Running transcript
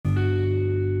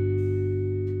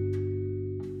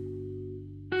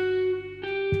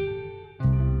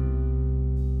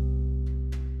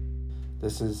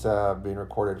This is being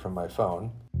recorded from my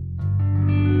phone.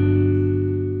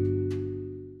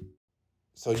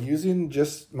 So using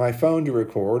just my phone to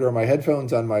record, or my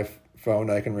headphones on my phone,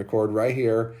 I can record right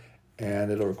here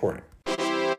and it'll record it.